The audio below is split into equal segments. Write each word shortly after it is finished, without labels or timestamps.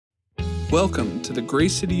Welcome to the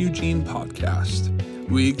Grace City Eugene podcast.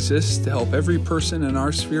 We exist to help every person in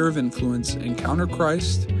our sphere of influence encounter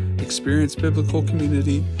Christ, experience biblical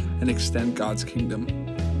community, and extend God's kingdom.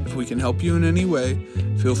 If we can help you in any way,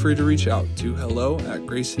 feel free to reach out to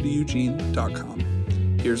hello@gracecityeugene.com.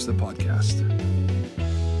 Here's the podcast.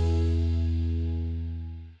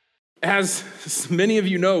 As many of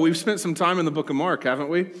you know, we've spent some time in the book of Mark, haven't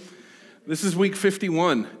we? This is week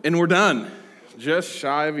 51, and we're done. Just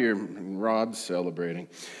shy of your Rod celebrating.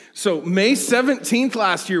 So May 17th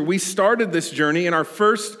last year, we started this journey in our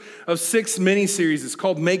first of 6 mini-series. It's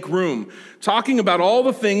called Make Room, talking about all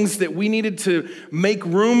the things that we needed to make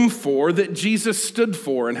room for that Jesus stood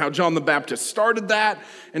for and how John the Baptist started that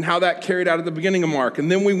and how that carried out at the beginning of Mark.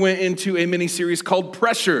 And then we went into a mini-series called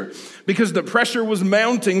Pressure, because the pressure was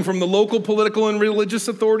mounting from the local political and religious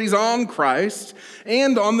authorities on Christ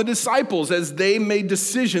and on the disciples as they made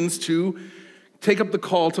decisions to take up the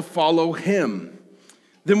call to follow him.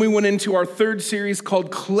 Then we went into our third series called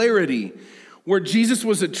Clarity, where Jesus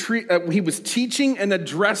was he was teaching and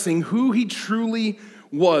addressing who he truly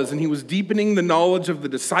was, and he was deepening the knowledge of the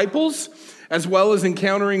disciples, as well as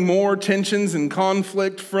encountering more tensions and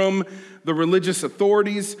conflict from the religious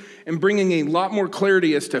authorities, and bringing a lot more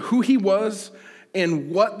clarity as to who he was and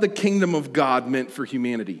what the kingdom of God meant for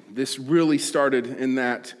humanity. This really started in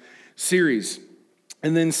that series.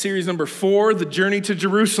 And then series number 4, the journey to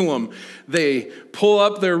Jerusalem. They pull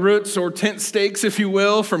up their roots or tent stakes, if you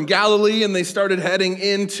will, from Galilee, and they started heading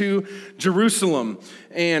into Jerusalem.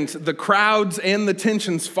 And the crowds and the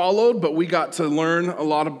tensions followed, but we got to learn a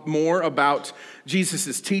lot more about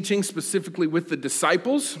Jesus' teaching, specifically with the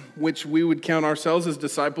disciples, which we would count ourselves as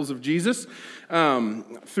disciples of Jesus,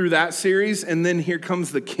 through that series. And then here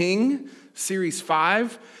comes the King, series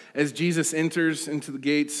 5. As Jesus enters into the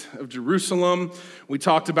gates of Jerusalem. We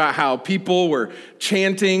talked about how people were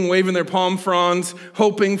chanting, waving their palm fronds,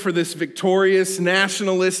 hoping for this victorious,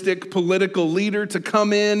 nationalistic, political leader to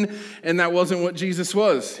come in, and that wasn't what Jesus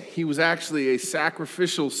was. He was actually a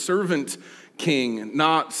sacrificial servant king,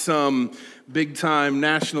 not some big-time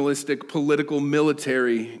nationalistic, political,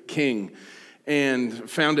 military king. And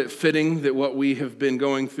found it fitting that what we have been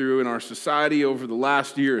going through in our society over the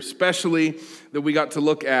last year, especially, that we got to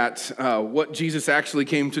look at what Jesus actually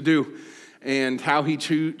came to do and how he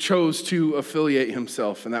chose to affiliate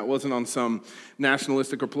himself. And that wasn't on some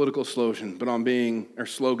nationalistic or political slogan, but on being a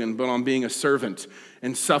servant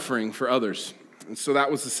and suffering for others. And so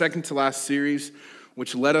that was the second to last series,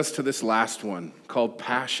 which led us to this last one called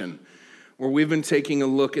Passion, where we've been taking a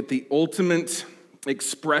look at the ultimate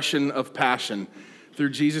expression of passion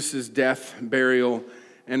through Jesus' death, burial,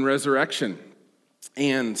 and resurrection.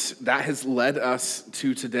 And that has led us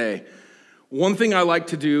to today. One thing I like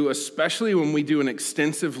to do, especially when we do an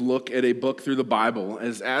extensive look at a book through the Bible,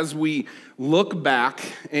 is as we look back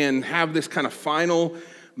and have this kind of final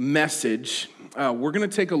message, we're going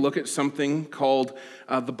to take a look at something called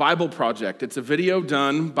the Bible Project. It's a video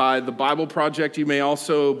done by the Bible Project. You may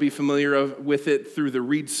also be familiar with it through the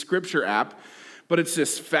Read Scripture app. But it's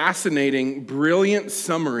this fascinating, brilliant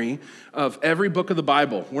summary of every book of the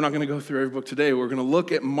Bible. We're not going to go through every book today. We're going to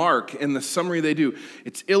look at Mark and the summary they do.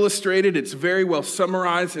 It's illustrated. It's very well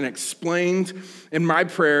summarized and explained. And my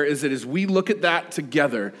prayer is that as we look at that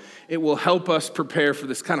together, it will help us prepare for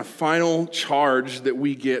this kind of final charge that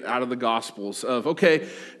we get out of the Gospels of, okay,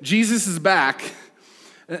 Jesus is back.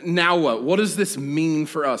 Now what? What does this mean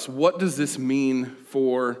for us? What does this mean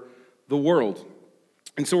for the world?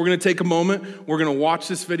 And so we're going to take a moment, we're going to watch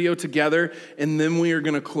this video together, and then we are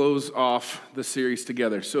going to close off the series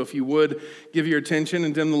together. So if you would give your attention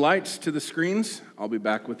and dim the lights to the screens, I'll be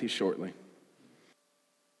back with you shortly.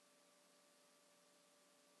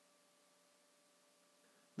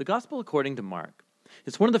 The Gospel according to Mark.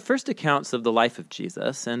 It's one of the first accounts of the life of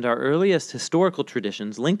Jesus, and our earliest historical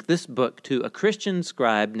traditions link this book to a Christian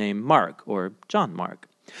scribe named Mark, or John Mark.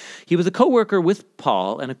 He was a co-worker with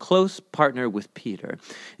Paul and a close partner with Peter.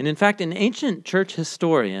 And in fact, an ancient church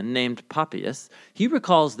historian named Papias, he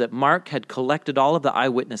recalls that Mark had collected all of the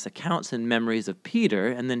eyewitness accounts and memories of Peter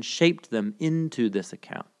and then shaped them into this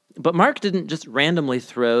account. But Mark didn't just randomly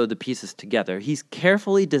throw the pieces together. He's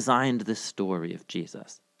carefully designed this story of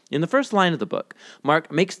Jesus. In the first line of the book, Mark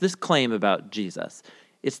makes this claim about Jesus.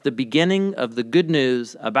 It's the beginning of the good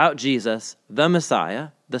news about Jesus, the Messiah,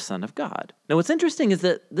 the Son of God. Now, what's interesting is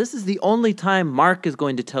that this is the only time Mark is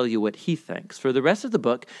going to tell you what he thinks. For the rest of the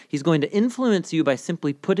book, he's going to influence you by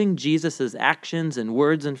simply putting Jesus' actions and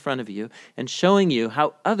words in front of you and showing you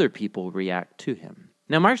how other people react to him.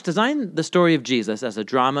 Now, Mark's designed the story of Jesus as a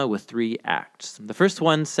drama with 3 acts. The first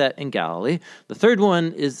one set in Galilee, the third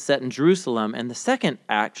one is set in Jerusalem, and the second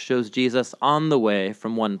act shows Jesus on the way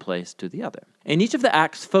from one place to the other. And each of the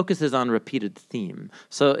acts focuses on a repeated theme.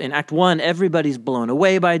 So in Act 1, everybody's blown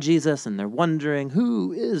away by Jesus, and they're wondering,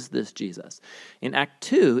 who is this Jesus? In Act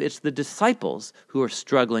 2, it's the disciples who are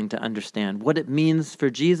struggling to understand what it means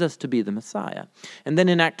for Jesus to be the Messiah. And then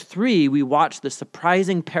in Act 3, we watch the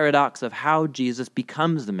surprising paradox of how Jesus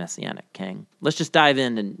becomes the Messianic King. Let's just dive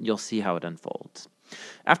in and you'll see how it unfolds.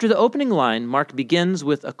 After the opening line, Mark begins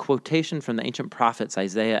with a quotation from the ancient prophets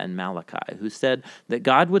Isaiah and Malachi, who said that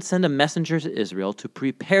God would send a messenger to Israel to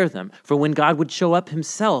prepare them for when God would show up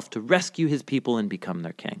himself to rescue his people and become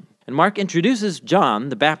their king. And Mark introduces John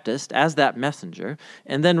the Baptist as that messenger,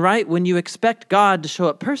 and then right when you expect God to show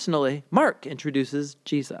up personally, Mark introduces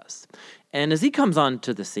Jesus. And as he comes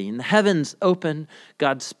onto the scene, the heavens open,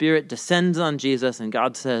 God's Spirit descends on Jesus, and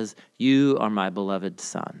God says, "You are my beloved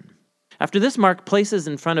Son." After this, Mark places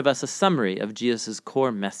in front of us a summary of Jesus'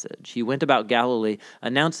 core message. He went about Galilee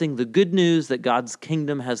announcing the good news that God's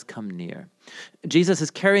kingdom has come near. Jesus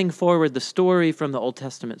is carrying forward the story from the Old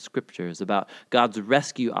Testament scriptures about God's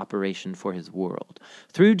rescue operation for his world.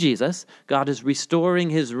 Through Jesus, God is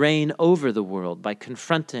restoring his reign over the world by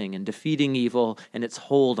confronting and defeating evil and its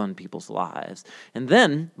hold on people's lives, and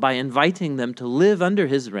then by inviting them to live under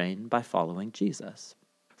his reign by following Jesus.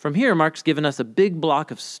 From here, Mark's given us a big block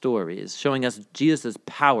of stories showing us Jesus'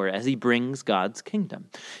 power as he brings God's kingdom.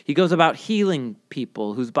 He goes about healing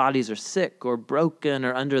people whose bodies are sick or broken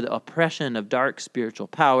or under the oppression of dark spiritual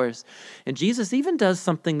powers. And Jesus even does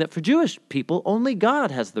something that for Jewish people only God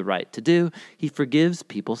has the right to do. He forgives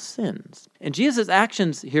people's sins. And Jesus'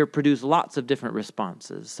 actions here produce lots of different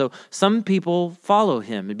responses. So some people follow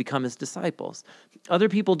him and become his disciples. Other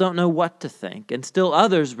people don't know what to think, and still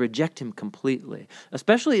others reject him completely,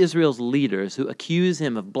 especially Israel's leaders who accuse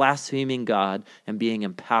him of blaspheming God and being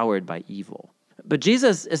empowered by evil. But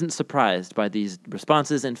Jesus isn't surprised by these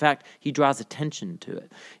responses. In fact, he draws attention to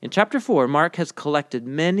it. In chapter 4, Mark has collected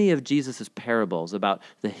many of Jesus' parables about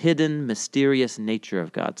the hidden, mysterious nature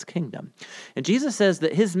of God's kingdom. And Jesus says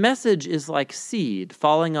that his message is like seed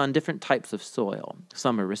falling on different types of soil.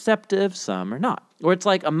 Some are receptive, some are not. Or it's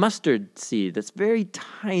like a mustard seed that's very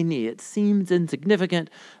tiny. It seems insignificant,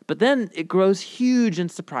 but then it grows huge and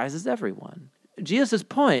surprises everyone. Jesus'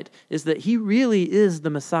 point is that he really is the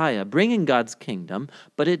Messiah, bringing God's kingdom,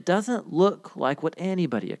 but it doesn't look like what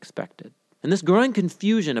anybody expected. And this growing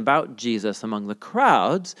confusion about Jesus among the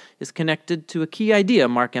crowds is connected to a key idea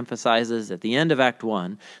Mark emphasizes at the end of Act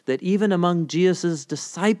 1, that even among Jesus'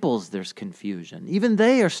 disciples there's confusion. Even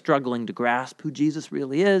they are struggling to grasp who Jesus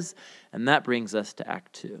really is, and that brings us to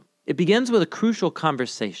Act 2. It begins with a crucial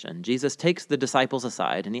conversation. Jesus takes the disciples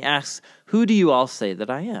aside and he asks, "Who do you all say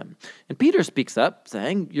that I am?" And Peter speaks up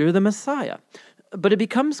saying, "You're the Messiah." But it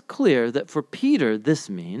becomes clear that for Peter, this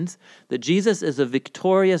means that Jesus is a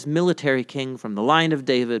victorious military king from the line of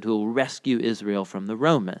David who will rescue Israel from the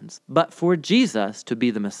Romans. But for Jesus to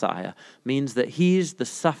be the Messiah means that he's the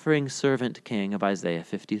suffering servant king of Isaiah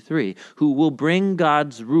 53, who will bring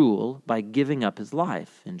God's rule by giving up his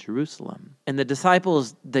life in Jerusalem. And the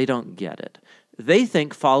disciples, they don't get it. They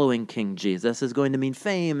think following King Jesus is going to mean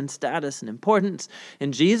fame and status and importance,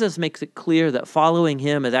 and Jesus makes it clear that following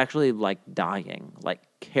him is actually like dying, like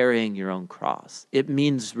carrying your own cross. It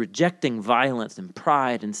means rejecting violence and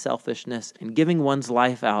pride and selfishness and giving one's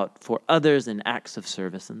life out for others in acts of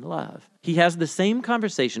service and love. He has the same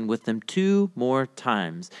conversation with them 2 more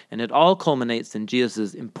times, and it all culminates in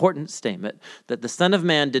Jesus' important statement that the Son of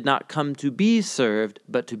Man did not come to be served,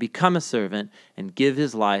 but to become a servant and give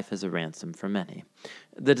his life as a ransom for many.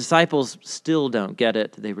 The disciples still don't get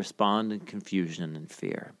it. They respond in confusion and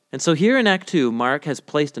fear. And so here in Act 2, Mark has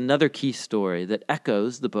placed another key story that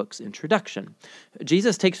echoes the book's introduction.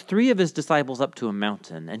 Jesus takes 3 of his disciples up to a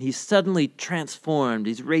mountain, and he's suddenly transformed.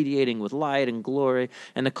 He's radiating with light and glory,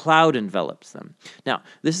 and a cloud envelops them. Now,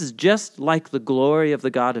 this is just like the glory of the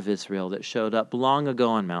God of Israel that showed up long ago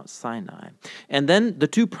on Mount Sinai. And then the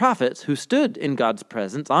 2 prophets who stood in God's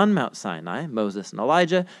presence on Mount Sinai, Moses and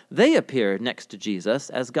Elijah, they appear next to Jesus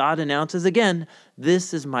as God announces again,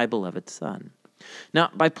 "This is my beloved Son." Now,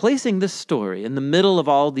 by placing this story in the middle of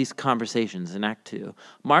all these conversations in Act 2,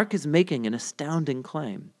 Mark is making an astounding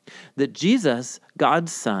claim that Jesus,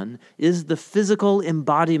 God's Son, is the physical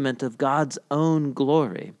embodiment of God's own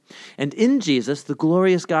glory. And in Jesus, the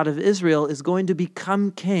glorious God of Israel is going to become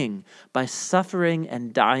king by suffering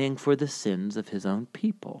and dying for the sins of his own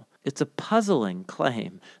people. It's a puzzling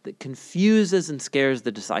claim that confuses and scares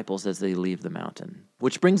the disciples as they leave the mountain.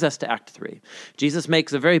 Which brings us to Act 3. Jesus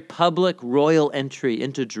makes a very public royal entry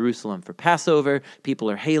into Jerusalem for Passover.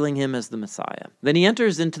 People are hailing him as the Messiah. Then he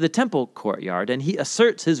enters into the temple courtyard and he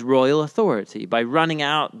asserts his royal authority by running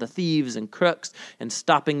out the thieves and crooks and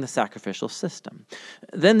stopping the sacrificial system.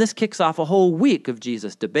 Then this kicks off a whole week of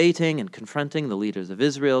Jesus debating and confronting the leaders of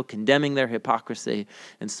Israel, condemning their hypocrisy,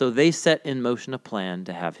 and so they set in motion a plan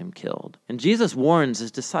to have him killed. And Jesus warns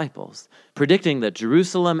his disciples, predicting that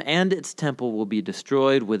Jerusalem and its temple will be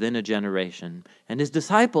destroyed within a generation, and his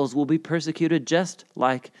disciples will be persecuted just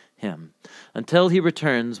like him, until he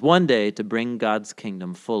returns one day to bring God's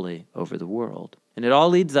kingdom fully over the world. And it all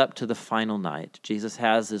leads up to the final night. Jesus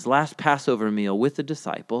has his last Passover meal with the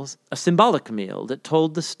disciples, a symbolic meal that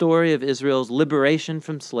told the story of Israel's liberation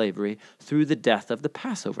from slavery through the death of the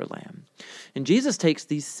Passover lamb. And Jesus takes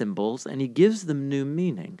these symbols and he gives them new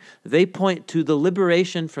meaning. They point to the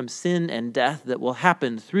liberation from sin and death that will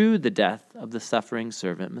happen through the death of the suffering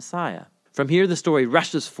servant Messiah. From here, the story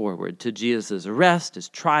rushes forward to Jesus' arrest, his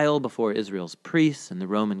trial before Israel's priests and the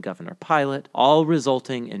Roman governor Pilate, all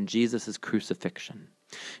resulting in Jesus' crucifixion.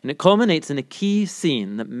 And it culminates in a key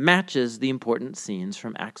scene that matches the important scenes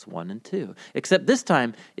from Acts 1 and 2, except this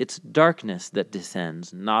time it's darkness that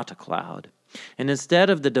descends, not a cloud. And instead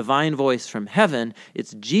of the divine voice from heaven,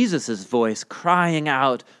 it's Jesus' voice crying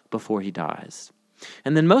out before he dies.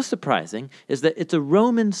 And then most surprising is that it's a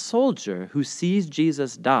Roman soldier who sees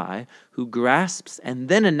Jesus die, who grasps and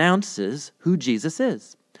then announces who Jesus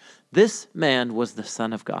is. This man was the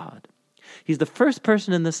Son of God. He's the first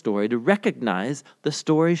person in the story to recognize the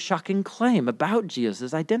story's shocking claim about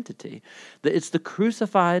Jesus' identity, that it's the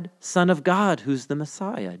crucified Son of God who's the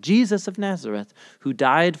Messiah, Jesus of Nazareth, who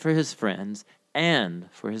died for his friends and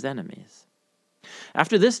for his enemies.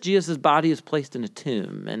 After this, Jesus' body is placed in a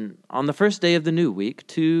tomb, and on the first day of the new week,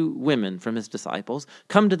 2 women from his disciples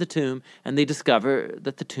come to the tomb, and they discover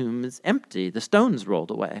that the tomb is empty, the stone's rolled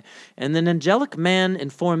away. And an angelic man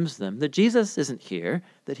informs them that Jesus isn't here,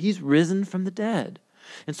 that he's risen from the dead.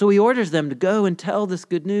 And so he orders them to go and tell this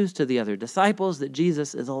good news to the other disciples, that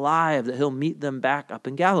Jesus is alive, that he'll meet them back up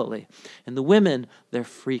in Galilee. And the women, they're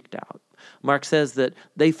freaked out. Mark says that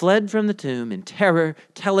they fled from the tomb in terror,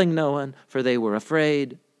 telling no one, for they were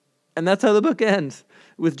afraid. And that's how the book ends,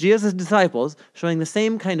 with Jesus' disciples showing the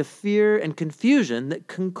same kind of fear and confusion that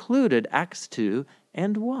concluded Acts 2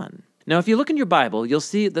 and 1. Now, if you look in your Bible, you'll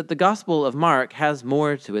see that the Gospel of Mark has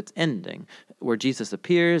more to its ending, where Jesus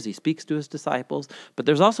appears, he speaks to his disciples, but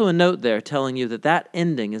there's also a note there telling you that that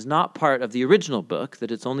ending is not part of the original book,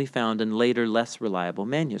 that it's only found in later, less reliable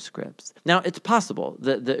manuscripts. Now, it's possible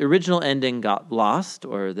that the original ending got lost,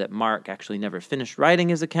 or that Mark actually never finished writing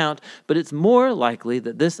his account, but it's more likely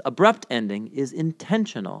that this abrupt ending is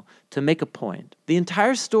intentional to make a point. The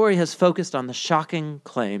entire story has focused on the shocking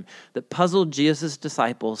claim that puzzled Jesus'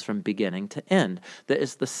 disciples from beginning to end, that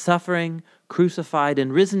it's the suffering, crucified,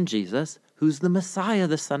 and risen Jesus who's the Messiah,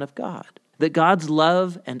 the Son of God. That God's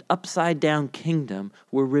love and upside-down kingdom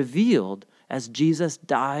were revealed as Jesus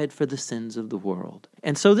died for the sins of the world.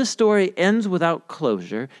 And so this story ends without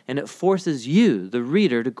closure, and it forces you, the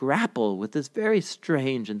reader, to grapple with this very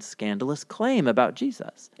strange and scandalous claim about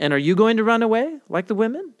Jesus. And are you going to run away like the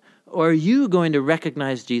women? Or are you going to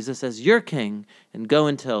recognize Jesus as your king and go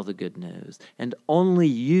and tell the good news? And only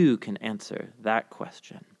you can answer that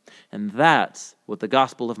question. And that's what the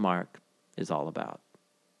Gospel of Mark is all about.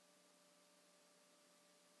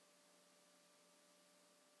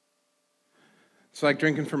 It's like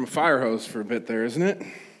drinking from a fire hose for a bit there, isn't it?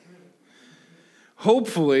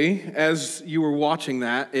 Hopefully, as you were watching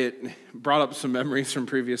that, it brought up some memories from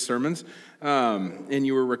previous sermons, and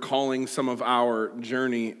you were recalling some of our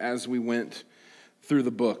journey as we went through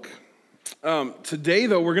the book. Today,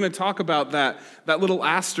 though, we're going to talk about that little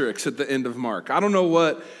asterisk at the end of Mark. I don't know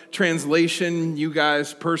what translation you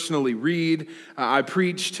guys personally read. I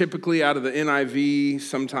preach typically out of the NIV,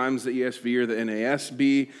 sometimes the ESV or the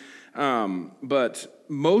NASB, but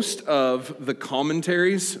most of the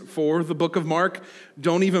commentaries for the book of Mark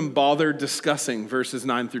don't even bother discussing verses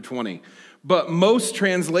 9 through 20. But most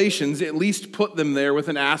translations at least put them there with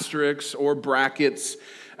an asterisk or brackets.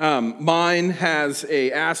 Mine has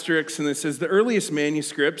a asterisk, and it says, the earliest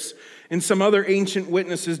manuscripts and some other ancient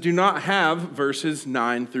witnesses do not have verses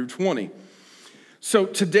 9 through 20. So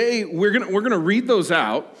today, we're gonna read those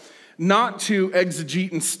out, not to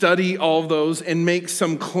exegete and study all of those and make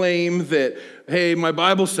some claim that, hey, my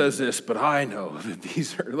Bible says this, but I know that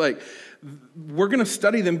these are like, we're gonna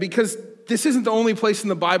study them because this isn't the only place in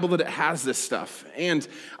the Bible that it has this stuff. And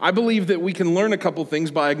I believe that we can learn a couple things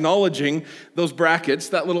by acknowledging those brackets,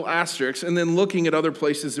 that little asterisk, and then looking at other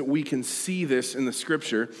places that we can see this in the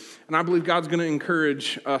Scripture. And I believe God's going to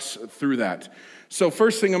encourage us through that. So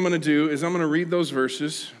first thing I'm going to do is I'm going to read those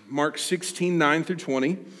verses, Mark 16, 9 through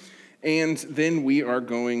 20, and then we are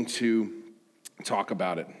going to talk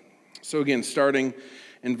about it. So again, starting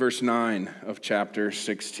in verse 9 of chapter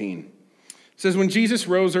 16. It says, when Jesus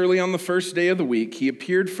rose early on the first day of the week, he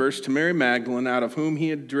appeared first to Mary Magdalene, out of whom he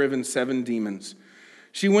had driven 7 demons.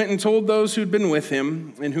 She went and told those who'd been with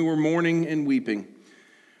him and who were mourning and weeping.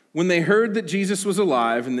 When they heard that Jesus was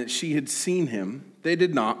alive and that she had seen him, they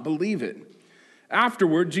did not believe it.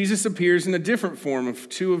 Afterward, Jesus appears in a different form to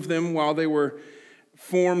two of them while they were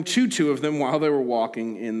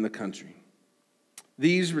walking in the country.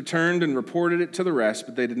 These returned and reported it to the rest,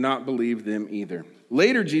 but they did not believe them either.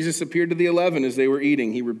 Later, Jesus appeared to the 11 as they were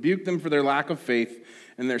eating. He rebuked them for their lack of faith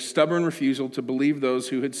and their stubborn refusal to believe those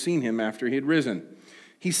who had seen him after he had risen.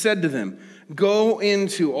 He said to them, "Go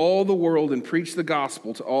into all the world and preach the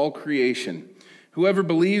gospel to all creation. Whoever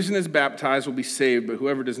believes and is baptized will be saved, but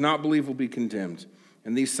whoever does not believe will be condemned.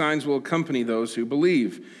 And these signs will accompany those who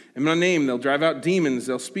believe. In my name, they'll drive out demons,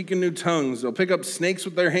 they'll speak in new tongues, they'll pick up snakes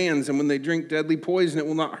with their hands, and when they drink deadly poison, it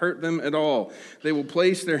will not hurt them at all. They will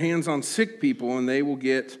place their hands on sick people, and they will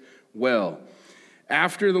get well."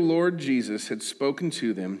 After the Lord Jesus had spoken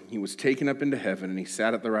to them, he was taken up into heaven, and he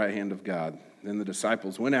sat at the right hand of God. Then the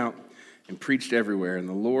disciples went out and preached everywhere, and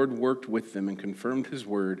the Lord worked with them and confirmed his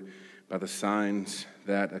word by the signs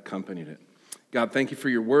that accompanied it. God, thank you for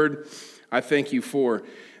your word. I thank you for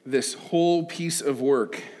this whole piece of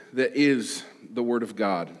work that is the word of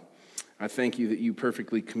God. I thank you that you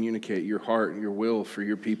perfectly communicate your heart and your will for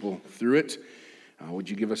your people through it. Would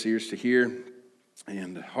you give us ears to hear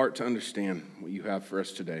and a heart to understand what you have for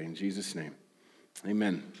us today? In Jesus' name,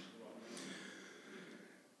 amen.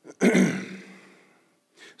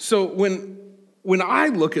 So when I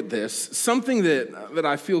look at this, something that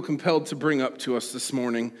I feel compelled to bring up to us this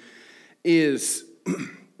morning is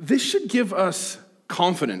this should give us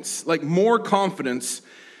confidence, like more confidence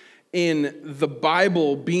in the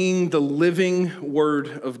Bible being the living word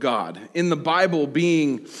of God, in the Bible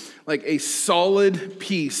being like a solid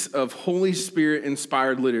piece of Holy Spirit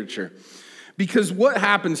inspired literature. Because what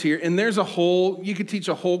happens here, and you could teach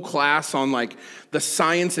a whole class on like the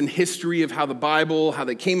science and history of how the Bible, how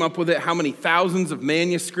they came up with it, how many thousands of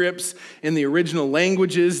manuscripts in the original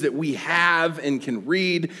languages that we have and can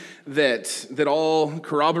read that all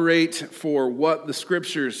corroborate for what the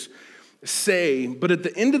scriptures say. But at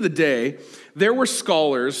the end of the day, there were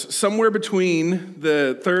scholars somewhere between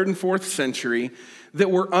the 3rd and 4th century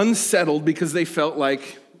that were unsettled because they felt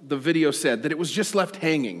like the video said, that it was just left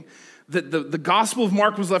hanging. That the Gospel of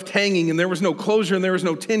Mark was left hanging and there was no closure and there was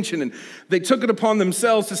no tension. And they took it upon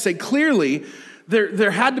themselves to say clearly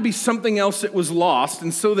there had to be something else that was lost,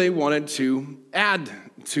 and so they wanted to add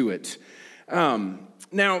to it.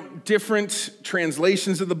 Now, different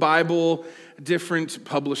translations of the Bible, different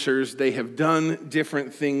publishers, they have done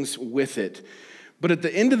different things with it. But at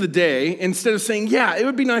the end of the day, instead of saying, yeah, it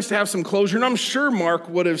would be nice to have some closure, and I'm sure Mark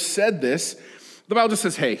would have said this, the Bible just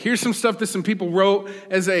says, hey, here's some stuff that some people wrote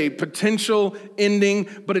as a potential ending,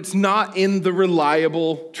 but it's not in the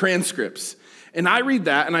reliable transcripts. And I read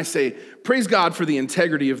that and I say, praise God for the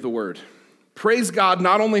integrity of the word. Praise God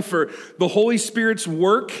not only for the Holy Spirit's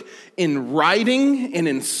work in writing and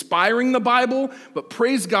inspiring the Bible, but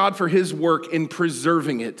praise God for his work in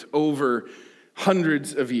preserving it over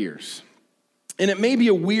hundreds of years. And it may be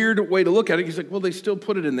a weird way to look at it. He's like, well, they still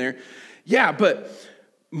put it in there. Yeah, but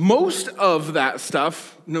most of that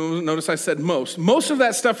stuff, notice I said most of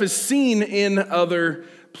that stuff is seen in other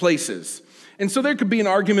places. And so there could be an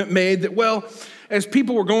argument made that, well, as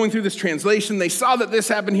people were going through this translation, they saw that this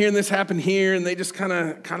happened here and this happened here, and they just kind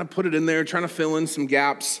of put it in there, trying to fill in some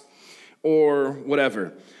gaps or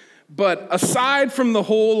whatever. But aside from the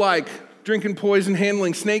whole like drinking poison,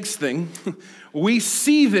 handling snakes thing, we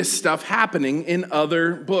see this stuff happening in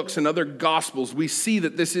other books and other gospels. We see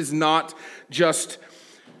that this is not just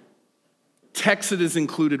text that is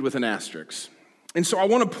included with an asterisk. And so I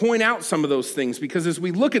want to point out some of those things, because as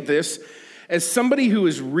we look at this, as somebody who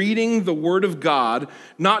is reading the Word of God,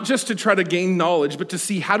 not just to try to gain knowledge, but to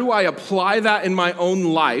see how do I apply that in my own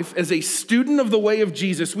life, as a student of the way of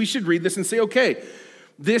Jesus, we should read this and say, okay,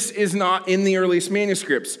 this is not in the earliest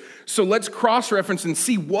manuscripts. So let's cross-reference and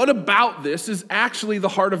see what about this is actually the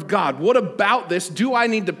heart of God. What about this do I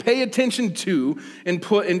need to pay attention to and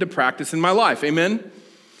put into practice in my life? Amen?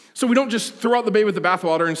 So we don't just throw out the baby with the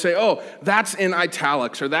bathwater and say, oh, that's in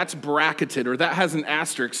italics, or that's bracketed, or that has an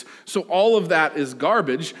asterisk, so all of that is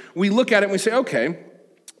garbage. We look at it and we say, okay,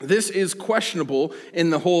 this is questionable in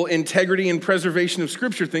the whole integrity and preservation of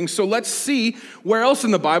Scripture thing, so let's see where else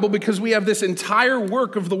in the Bible, because we have this entire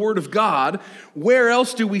work of the Word of God, where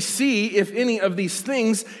else do we see, if any, of these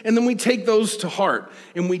things, and then we take those to heart,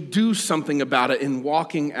 and we do something about it in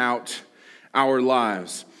walking out our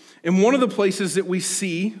lives. And one of the places that we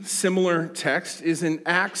see similar text is in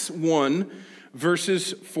Acts 1,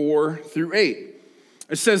 verses 4 through 8.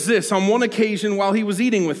 It says this: on one occasion, while he was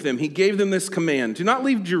eating with them, he gave them this command: do not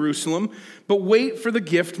leave Jerusalem, but wait for the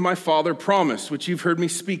gift my Father promised, which you've heard me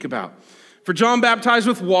speak about. For John baptized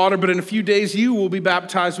with water, but in a few days you will be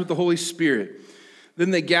baptized with the Holy Spirit.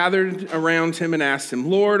 Then they gathered around him and asked him,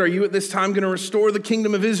 Lord, are you at this time going to restore the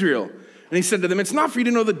kingdom of Israel? And he said to them, it's not for you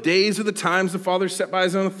to know the days or the times the Father set by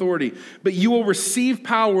his own authority, but you will receive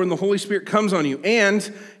power when the Holy Spirit comes on you. And,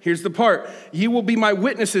 here's the part, you will be my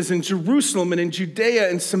witnesses in Jerusalem and in Judea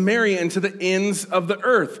and Samaria and to the ends of the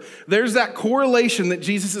earth. There's that correlation that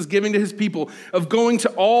Jesus is giving to his people of going to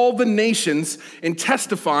all the nations and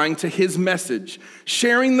testifying to his message,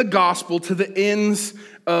 sharing the gospel to the ends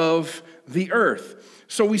of the earth.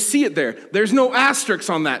 So we see it there. There's no asterisks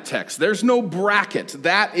on that text. There's no bracket.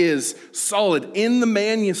 That is solid in the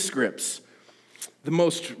manuscripts, the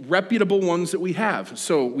most reputable ones that we have.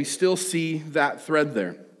 So we still see that thread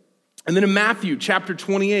there. And then in Matthew chapter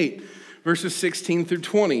 28, verses 16 through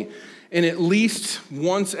 20, and at least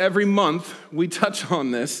once every month we touch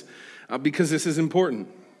on this because this is important.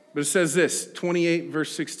 But it says this, 28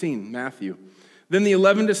 verse 16, Matthew. Then the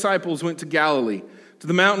 11 disciples went to Galilee, to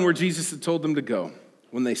the mountain where Jesus had told them to go.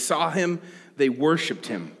 When they saw him, they worshiped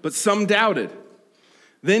him, but some doubted.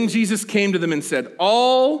 Then Jesus came to them and said,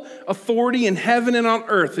 all authority in heaven and on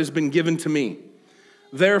earth has been given to me.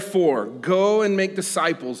 Therefore, go and make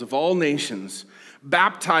disciples of all nations,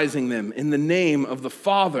 baptizing them in the name of the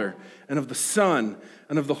Father and of the Son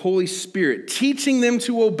and of the Holy Spirit, teaching them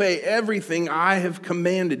to obey everything I have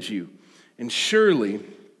commanded you. And surely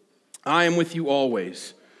I am with you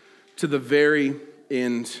always to the very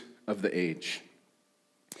end of the age.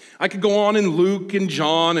 I could go on in Luke and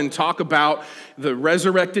John and talk about the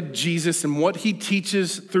resurrected Jesus and what he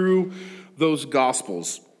teaches through those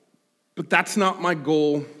gospels. But that's not my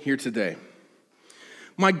goal here today.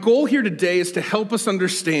 My goal here today is to help us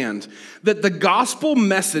understand that the gospel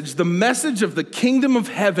message, the message of the kingdom of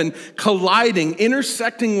heaven colliding,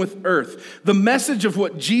 intersecting with earth, the message of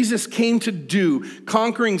what Jesus came to do,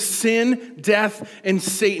 conquering sin, death, and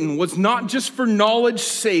Satan, was not just for knowledge's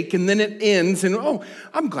sake and then it ends and, oh,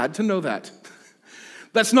 I'm glad to know that.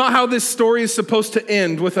 That's not how this story is supposed to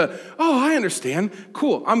end with oh, I understand.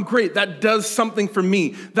 Cool, I'm great. That does something for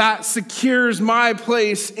me. That secures my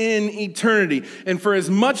place in eternity. And for as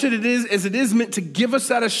much as it is meant to give us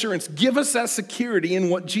that assurance, give us that security in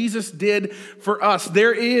what Jesus did for us,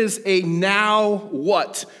 there is a now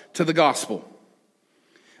what to the gospel.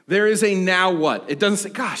 There is a now what. It doesn't say,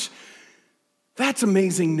 gosh, that's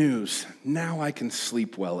amazing news. Now I can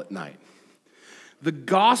sleep well at night. The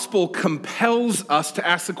gospel compels us to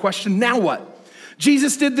ask the question, now what?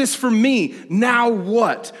 Jesus did this for me, now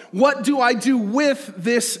what? What do I do with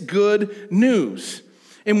this good news?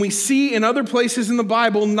 And we see in other places in the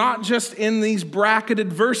Bible, not just in these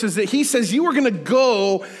bracketed verses, that he says you are going to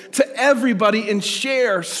go to everybody and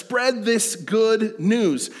share, spread this good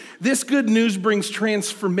news. This good news brings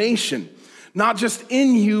transformation, not just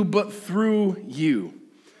in you, but through you.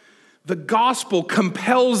 The gospel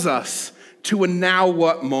compels us to a now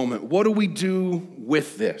what moment. What do we do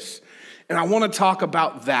with this? And I want to talk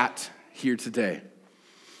about that here today.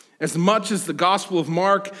 As much as the Gospel of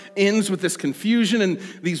Mark ends with this confusion and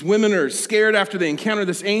these women are scared after they encounter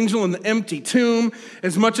this angel in the empty tomb,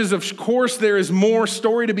 as much as of course there is more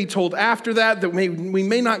story to be told after that we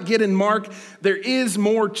may not get in Mark, there is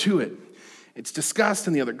more to it. It's discussed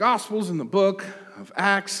in the other Gospels, in the book of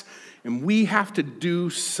Acts, and we have to do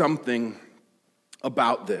something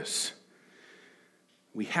about this.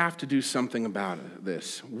 We have to do something about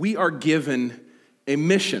this. We are given a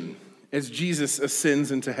mission as Jesus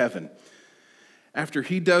ascends into heaven. After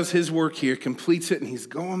he does his work here, completes it, and he's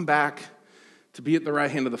going back to be at the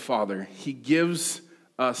right hand of the Father, he gives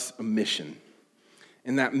us a mission.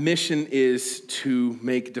 And that mission is to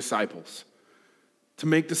make disciples. To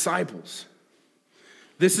make disciples.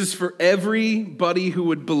 This is for everybody who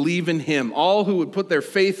would believe in him, all who would put their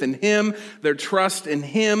faith in him, their trust in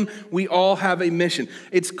him. We all have a mission.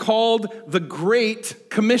 It's called the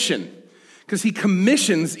Great Commission because he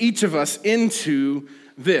commissions each of us into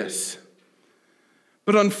this.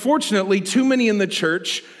 But unfortunately, too many in the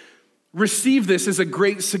church receive this as a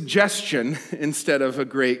great suggestion instead of a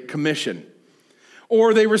great commission.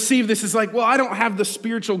 Or they receive this as like, well, I don't have the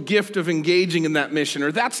spiritual gift of engaging in that mission,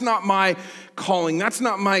 or that's not my calling, that's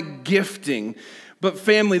not my gifting. But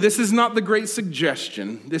family, this is not the great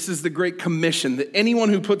suggestion. This is the great commission that anyone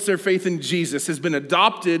who puts their faith in Jesus has been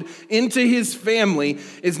adopted into his family,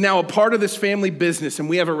 is now a part of this family business, and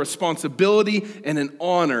we have a responsibility and an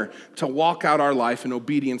honor to walk out our life in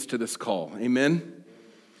obedience to this call. Amen?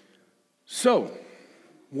 So,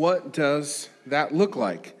 what does that look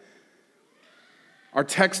like? Our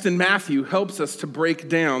text in Matthew helps us to break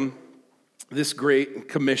down this great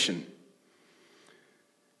commission.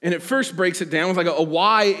 And it first breaks it down with like a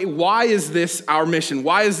why. Why is this our mission?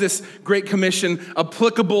 Why is this great commission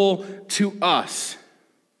applicable to us?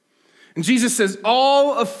 And Jesus says,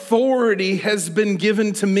 all authority has been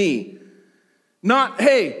given to me. Not,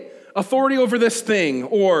 hey, authority over this thing,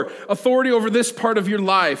 or authority over this part of your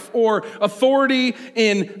life, or authority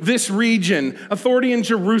in this region, authority in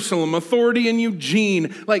Jerusalem, authority in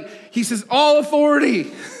Eugene. Like, he says, all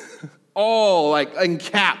authority, all, like in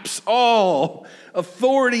caps, all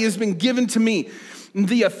authority has been given to me.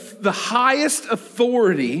 The highest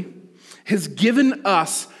authority has given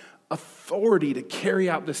us authority to carry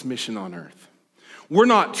out this mission on earth. We're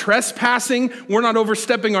not trespassing. We're not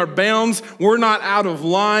overstepping our bounds. We're not out of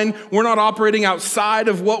line. We're not operating outside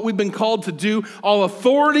of what we've been called to do. All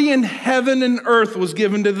authority in heaven and earth was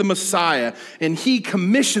given to the Messiah, and he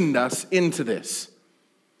commissioned us into this.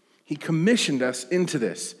 He commissioned us into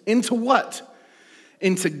this. Into what?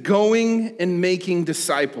 Into going and making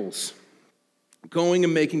disciples. Going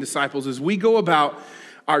and making disciples. As we go about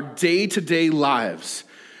our day-to-day lives,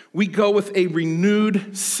 we go with a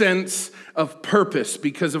renewed sense of purpose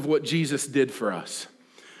because of what Jesus did for us.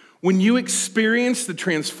 When you experience the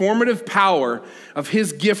transformative power of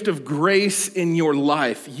his gift of grace in your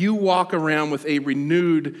life, you walk around with a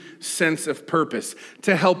renewed sense of purpose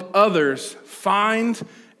to help others find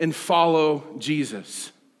and follow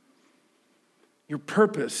Jesus. Your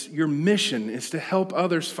purpose, your mission is to help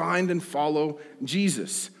others find and follow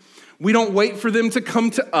Jesus. We don't wait for them to come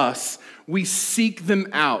to us. We seek them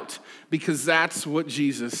out, because that's what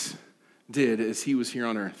Jesus did as he was here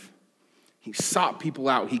on earth. He sought people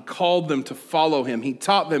out. He called them to follow him. He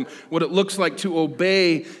taught them what it looks like to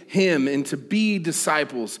obey him and to be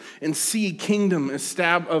disciples and see kingdom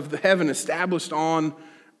of heaven established on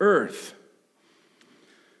earth.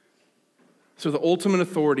 So the ultimate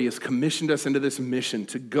authority has commissioned us into this mission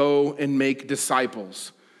to go and make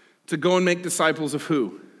disciples. To go and make disciples of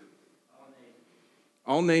who?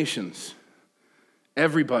 All nations.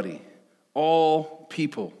 Everybody. All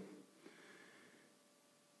people.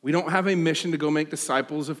 We don't have a mission to go make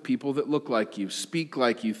disciples of people that look like you, speak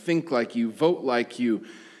like you, think like you, vote like you,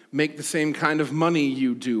 make the same kind of money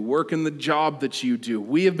you do, work in the job that you do.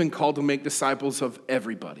 We have been called to make disciples of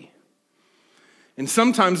everybody. And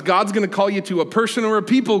sometimes God's going to call you to a person or a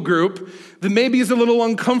people group that maybe is a little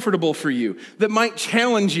uncomfortable for you, that might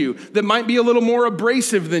challenge you, that might be a little more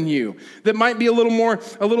abrasive than you, that might be a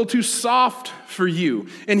little too soft for you.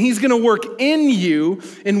 And he's going to work in you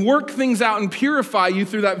and work things out and purify you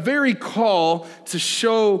through that very call to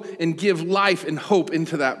show and give life and hope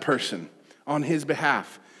into that person on his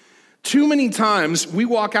behalf. Too many times we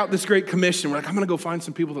walk out this great commission, we're like, I'm going to go find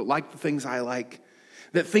some people that like the things I like,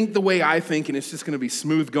 that think the way I think, and it's just going to be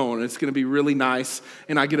smooth going. It's going to be really nice,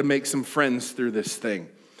 and I get to make some friends through this thing.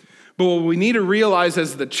 But what we need to realize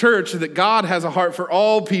as the church is that God has a heart for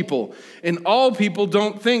all people, and all people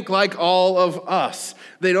don't think like all of us.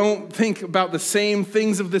 They don't think about the same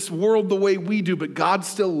things of this world the way we do, but God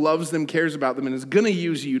still loves them, cares about them, and is going to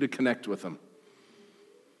use you to connect with them.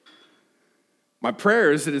 My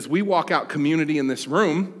prayer is that as we walk out community in this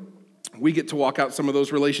room, we get to walk out some of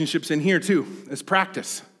those relationships in here too, as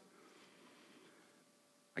practice.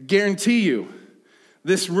 I guarantee you,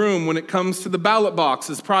 this room, when it comes to the ballot box,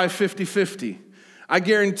 is probably 50-50. I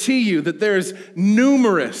guarantee you that there's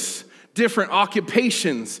numerous different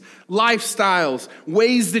occupations, lifestyles,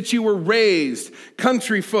 ways that you were raised,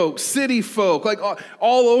 country folk, city folk, like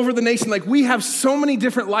all over the nation. Like, we have so many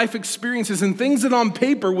different life experiences and things that on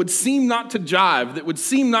paper would seem not to jive, that would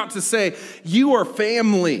seem not to say, you are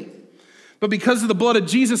family. But because of the blood of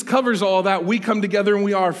Jesus covers all that, we come together and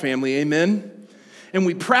we are family, amen? And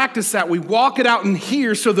we practice that, we walk it out in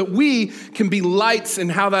here so that we can be lights in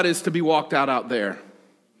how that is to be walked out there.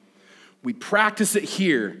 We practice it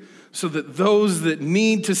here so that those that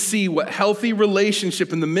need to see what healthy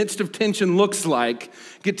relationship in the midst of tension looks like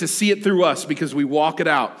get to see it through us, because we walk it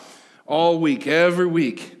out all week, every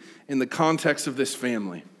week in the context of this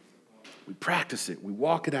family. We practice it, we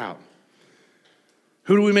walk it out.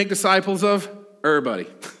 Who do we make disciples of? Everybody.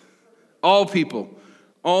 All people,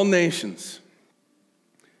 all nations.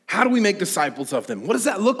 How do we make disciples of them? What does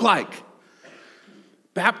that look like?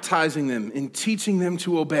 Baptizing them and teaching them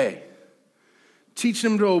to obey. Teach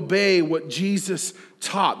them to obey what Jesus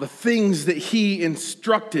taught, the things that he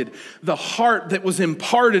instructed, the heart that was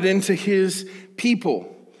imparted into his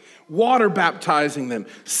people. Water baptizing them,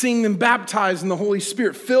 seeing them baptized in the Holy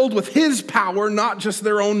Spirit, filled with his power, not just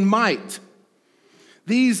their own might.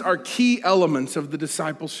 These are key elements of the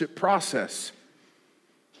discipleship process.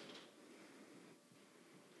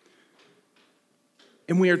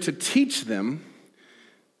 And we are to teach them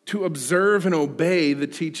to observe and obey the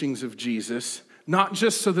teachings of Jesus, not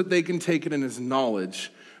just so that they can take it in as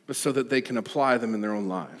knowledge, but so that they can apply them in their own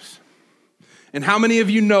lives. And how many of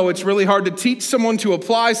you know it's really hard to teach someone to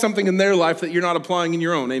apply something in their life that you're not applying in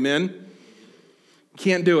your own? Amen? You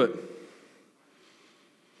can't do it.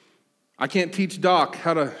 I can't teach Doc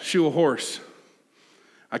how to shoe a horse.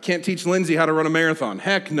 I can't teach Lindsay how to run a marathon.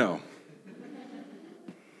 Heck no.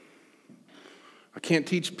 I can't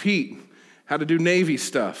teach Pete how to do Navy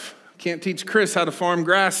stuff. Can't teach Chris how to farm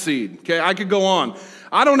grass seed. Okay, I could go on.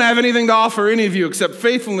 I don't have anything to offer any of you except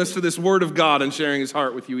faithfulness to this word of God and sharing his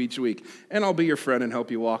heart with you each week. And I'll be your friend and help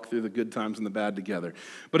you walk through the good times and the bad together.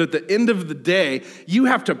 But at the end of the day, you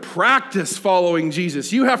have to practice following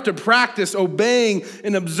Jesus. You have to practice obeying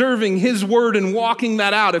and observing his word and walking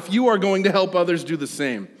that out if you are going to help others do the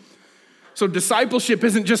same. So discipleship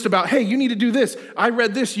isn't just about, hey, you need to do this. I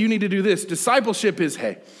read this, you need to do this. Discipleship is,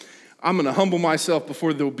 hey, I'm going to humble myself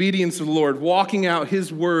before the obedience of the Lord, walking out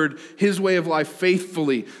his word, his way of life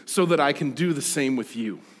faithfully so that I can do the same with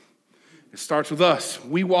you. It starts with us.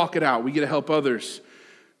 We walk it out. We get to help others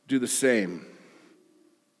do the same.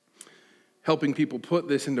 Helping people put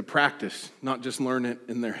this into practice, not just learn it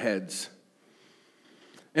in their heads.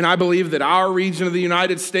 And I believe that our region of the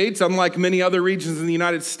United States, unlike many other regions in the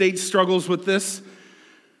United States, struggles with this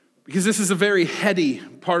because this is a very heady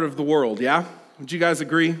part of the world, yeah? Would you guys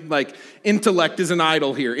agree? Like, intellect is an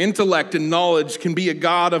idol here. Intellect and knowledge can be a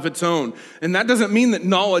god of its own. And that doesn't mean that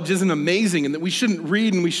knowledge isn't amazing and that we shouldn't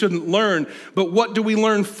read and we shouldn't learn. But what do we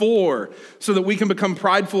learn for? So that we can become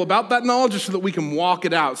prideful about that knowledge, or so that we can walk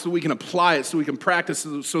it out, so we can apply it, so we can practice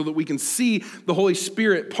it, so that we can see the Holy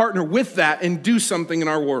Spirit partner with that and do something in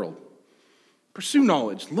our world? Pursue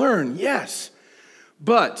knowledge. Learn, yes.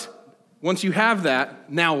 But once you have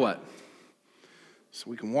that, now what? So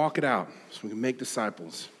we can walk it out, so we can make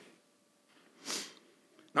disciples.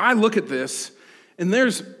 Now I look at this, and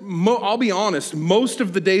I'll be honest, most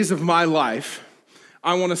of the days of my life,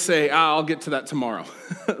 I want to say, I'll get to that tomorrow.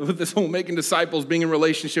 With this whole making disciples, being in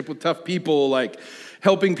relationship with tough people, like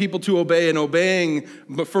helping people to obey and obeying,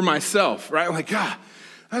 but for myself, right? Like,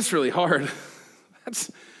 that's really hard.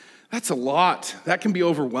 That's a lot. That can be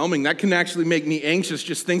overwhelming. That can actually make me anxious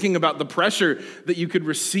just thinking about the pressure that you could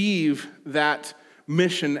receive that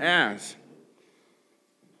mission as.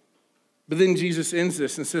 But then Jesus ends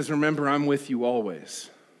this and says, remember, I'm with you always.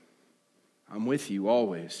 I'm with you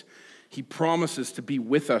always. He promises to be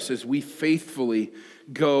with us as we faithfully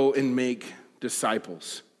go and make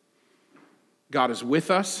disciples. God is with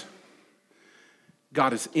us,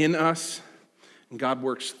 God is in us, and God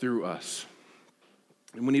works through us.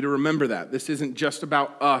 And we need to remember that. This isn't just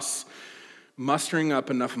about us mustering up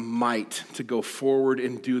enough might to go forward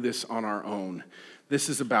and do this on our own. This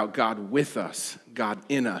is about God with us, God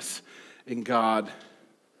in us, and God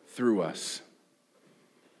through us.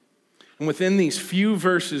 And within these few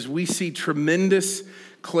verses, we see tremendous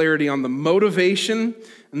clarity on the motivation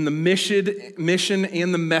and the mission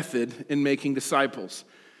and the method in making disciples.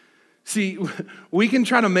 See, we can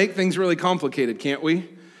try to make things really complicated, can't we?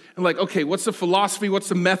 And like, okay, what's the philosophy? What's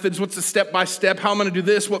the methods? What's the step-by-step? How am I going to do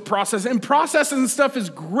this? What process? And processes and stuff is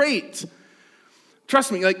great.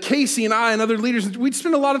 Trust me, like Casey and I and other leaders, we'd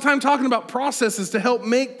spend a lot of time talking about processes to help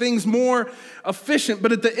make things more efficient.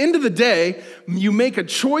 But at the end of the day, you make a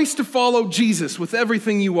choice to follow Jesus with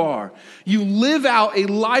everything you are. You live out a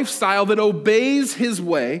lifestyle that obeys his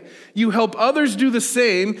way. You help others do the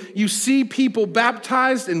same. You see people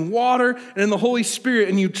baptized in water and in the Holy Spirit,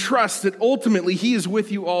 and you trust that ultimately he is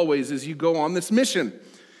with you always as you go on this mission.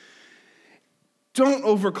 Don't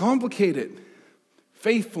overcomplicate it.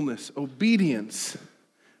 Faithfulness, obedience,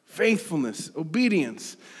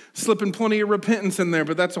 slipping plenty of repentance in there,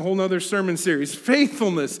 but that's a whole nother sermon series.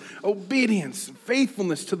 Faithfulness, obedience,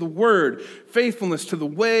 faithfulness to the word, faithfulness to the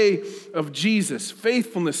way of Jesus,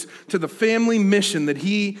 faithfulness to the family mission that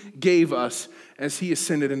he gave us as he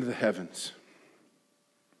ascended into the heavens.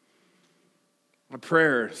 My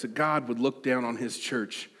prayer is that God would look down on his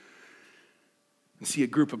church and see a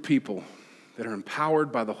group of people that are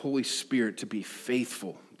empowered by the Holy Spirit to be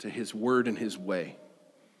faithful to his word and his way?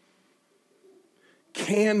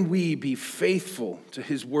 Can we be faithful to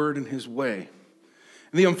his word and his way?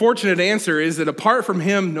 And the unfortunate answer is that apart from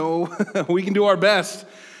him, no, we can do our best.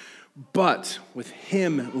 But with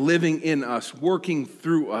him living in us, working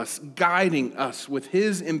through us, guiding us with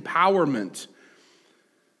his empowerment,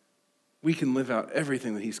 we can live out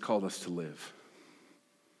everything that he's called us to live.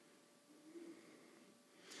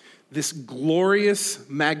 This glorious,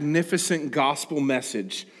 magnificent gospel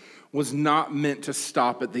message was not meant to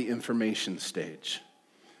stop at the information stage.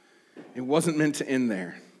 It wasn't meant to end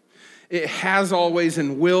there. It has always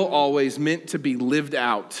and will always meant to be lived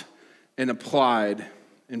out and applied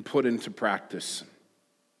and put into practice.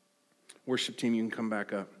 Worship team, you can come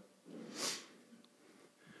back up.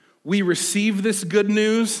 We receive this good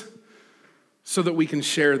news so that we can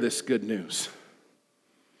share this good news.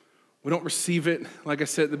 We don't receive it, like I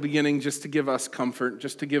said at the beginning, just to give us comfort,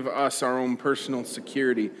 just to give us our own personal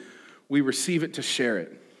security. We receive it to share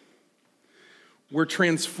it. We're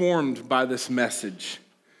transformed by this message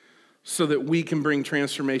so that we can bring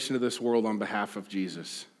transformation to this world on behalf of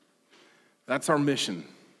Jesus. That's our mission.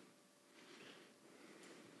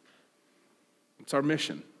 It's our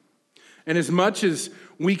mission. And as much as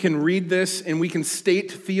we can read this and we can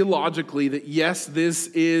state theologically that yes, this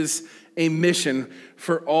is a mission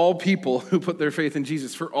for all people who put their faith in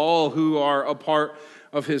Jesus, for all who are a part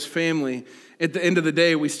of his family, at the end of the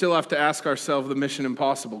day, we still have to ask ourselves the mission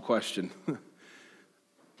impossible question.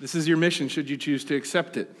 This is your mission, should you choose to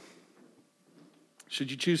accept it?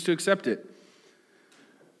 Should you choose to accept it?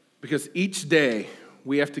 Because each day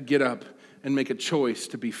we have to get up and make a choice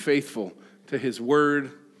to be faithful to his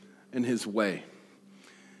word and his way.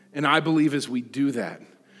 And I believe as we do that,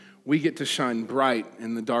 we get to shine bright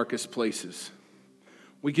in the darkest places.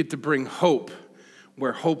 We get to bring hope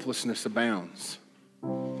where hopelessness abounds.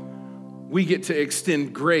 We get to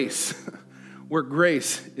extend grace where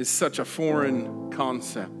grace is such a foreign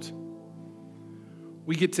concept.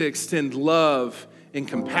 We get to extend love and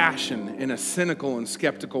compassion in a cynical and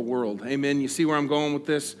skeptical world. Amen. You see where I'm going with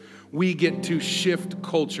this? We get to shift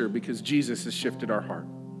culture because Jesus has shifted our heart.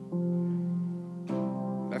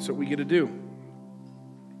 That's what we get to do.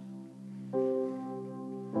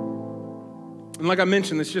 And like I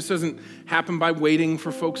mentioned, this just doesn't happen by waiting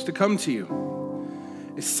for folks to come to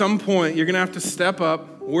you. At some point, you're going to have to step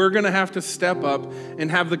up. We're going to have to step up and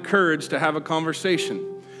have the courage to have a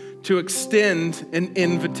conversation, to extend an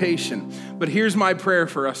invitation. But here's my prayer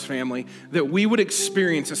for us, family, that we would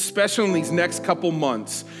experience, especially in these next couple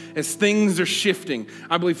months, as things are shifting.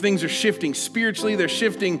 I believe things are shifting spiritually, they're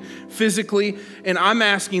shifting physically, and I'm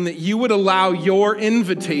asking that you would allow your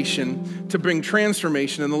invitation to bring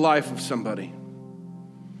transformation in the life of somebody.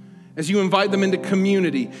 As you invite them into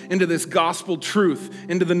community, into this gospel truth,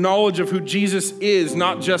 into the knowledge of who Jesus is,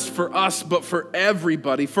 not just for us, but for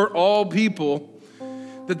everybody, for all people,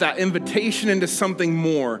 that invitation into something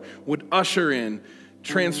more would usher in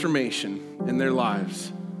transformation in their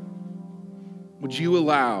lives. Would you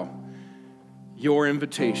allow your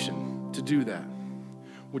invitation to do that?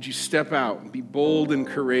 Would you step out and be bold and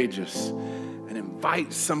courageous and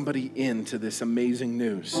invite somebody into this amazing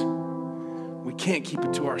news? We can't keep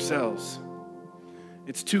it to ourselves.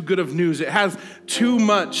 It's too good of news. It has too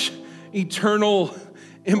many eternal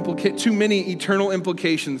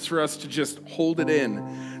implications for us to just hold it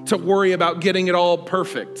in, to worry about getting it all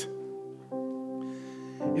perfect.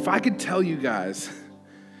 If I could tell you guys,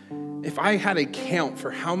 if I had a count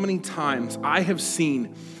for how many times I have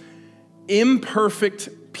seen imperfect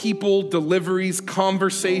people, deliveries,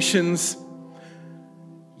 conversations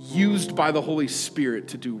used by the Holy Spirit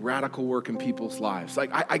to do radical work in people's lives. Like,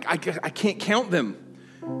 I can't count them.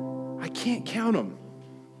 I can't count them.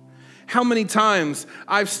 How many times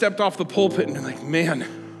I've stepped off the pulpit and been like, man,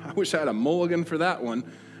 I wish I had a mulligan for that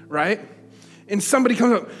one, right? And somebody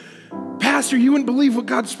comes up, Pastor, you wouldn't believe what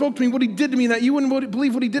God spoke to me, what he did to me, that you wouldn't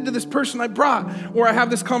believe what he did to this person I brought. Or I have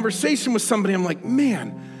this conversation with somebody, I'm like,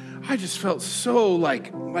 man, I just felt so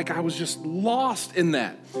like I was just lost in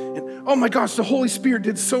that. And oh my gosh, the Holy Spirit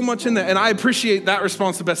did so much in that. And I appreciate that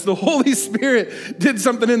response the best. The Holy Spirit did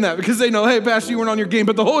something in that because they know, hey, Pastor, you weren't on your game,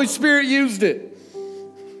 but the Holy Spirit used it.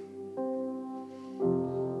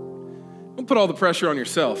 Don't put all the pressure on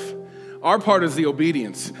yourself. Our part is the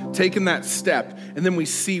obedience, taking that step, and then we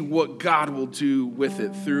see what God will do with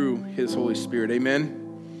it through his Holy Spirit. Amen?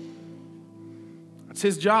 That's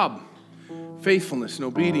his job. Faithfulness and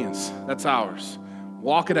obedience, that's ours.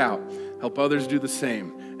 Walk it out. Help others do the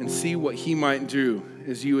same, and see what he might do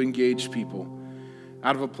as you engage people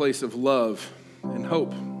out of a place of love and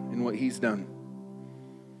hope in what he's done.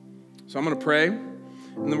 So I'm going to pray, and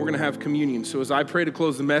then we're going to have communion. So as I pray to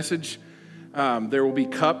close the message, there will be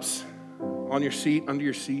cups on your seat, under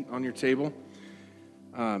your seat, on your table.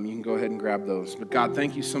 You can go ahead and grab those. But God,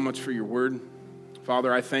 thank you so much for your word.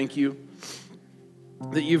 Father, I thank you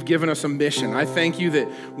that you've given us a mission. I thank you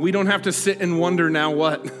that we don't have to sit and wonder now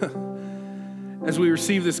what as we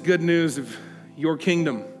receive this good news of your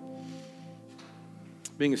kingdom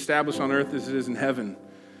being established on earth as it is in heaven.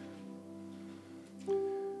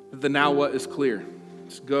 But the now what is clear.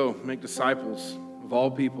 Just go, make disciples of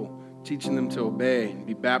all people, teaching them to obey and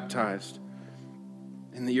be baptized,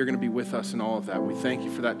 and that you're going to be with us in all of that. We thank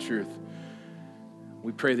you for that truth.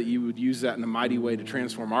 We pray that you would use that in a mighty way to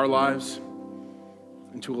transform our lives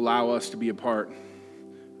and to allow us to be a part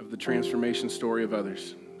of the transformation story of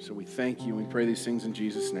others. So we thank you and we pray these things in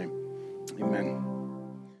Jesus' name. Amen.